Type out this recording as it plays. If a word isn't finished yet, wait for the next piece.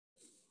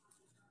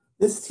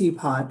This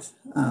teapot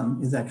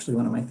is actually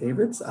one of my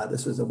favorites.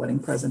 This was a wedding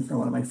present from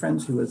one of my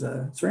friends who was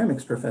a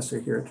ceramics professor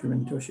here at Truman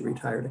until she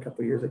retired a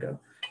couple years ago.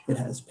 It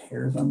has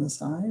pears on the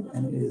side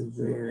and it is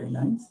very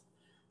nice.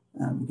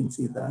 You can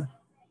see the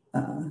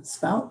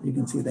spout, you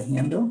can see the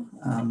handle.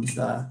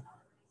 The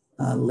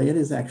lid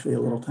is actually a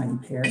little tiny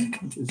pear,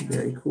 which is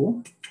very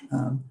cool.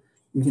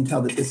 You can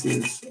tell that this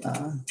is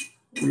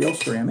real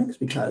ceramics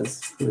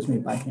because it was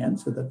made by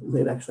hand. So the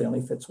lid actually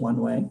only fits one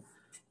way.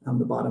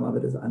 The bottom of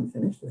it is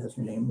unfinished. It has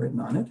your name written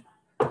on it.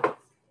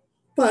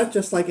 But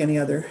just like any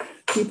other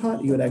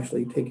teapot, you would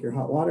actually take your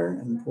hot water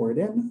and pour it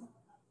in.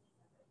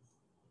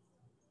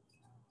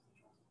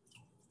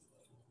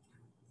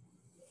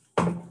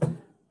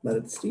 Let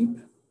it steep.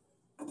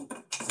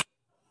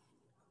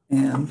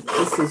 And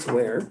this is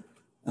where,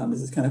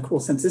 this is kind of cool.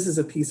 Since this is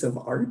a piece of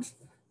art,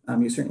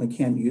 you certainly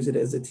can use it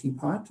as a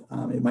teapot.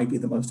 It might be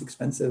the most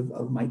expensive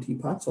of my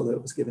teapots, although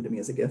it was given to me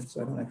as a gift,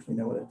 so I don't actually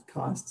know what it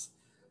costs.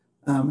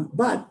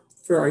 But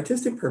for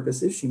artistic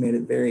purposes, she made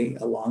it very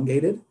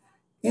elongated.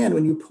 And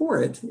when you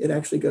pour it, it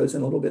actually goes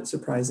in a little bit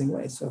surprising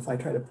way. So if I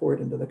try to pour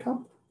it into the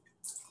cup,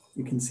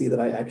 you can see that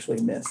I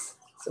actually miss.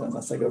 So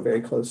unless I go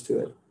very close to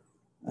it,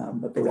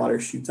 but the water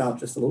shoots out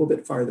just a little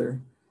bit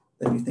farther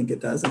than you think it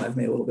does. And I've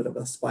made a little bit of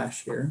a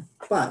splash here,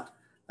 but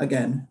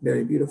again,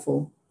 very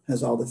beautiful.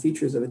 Has all the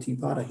features of a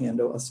teapot, a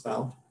handle, a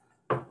spout,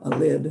 a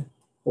lid,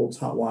 holds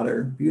hot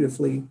water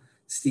beautifully,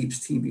 steeps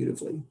tea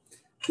beautifully.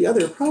 The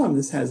other problem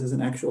this has as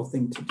an actual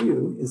thing to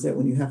do is that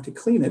when you have to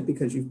clean it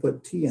because you've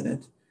put tea in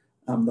it,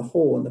 the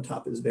hole in the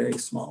top is very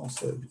small.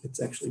 So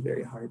it's actually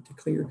very hard to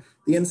clear.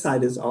 The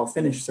inside is all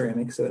finished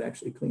ceramic, so it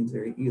actually cleans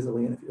very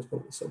easily. And if you just put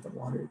it with soap and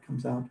water, it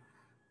comes out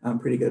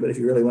pretty good. But if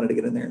you really wanted to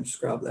get in there and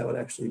scrub, that would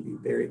actually be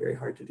very, very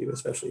hard to do,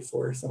 especially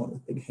for someone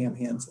with big ham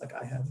hands like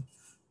I have.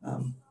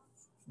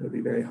 It would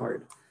be very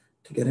hard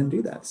to get and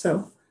do that.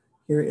 So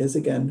here is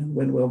again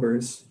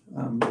WynneWilbur's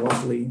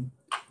lovely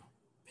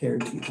pear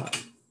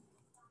teapot.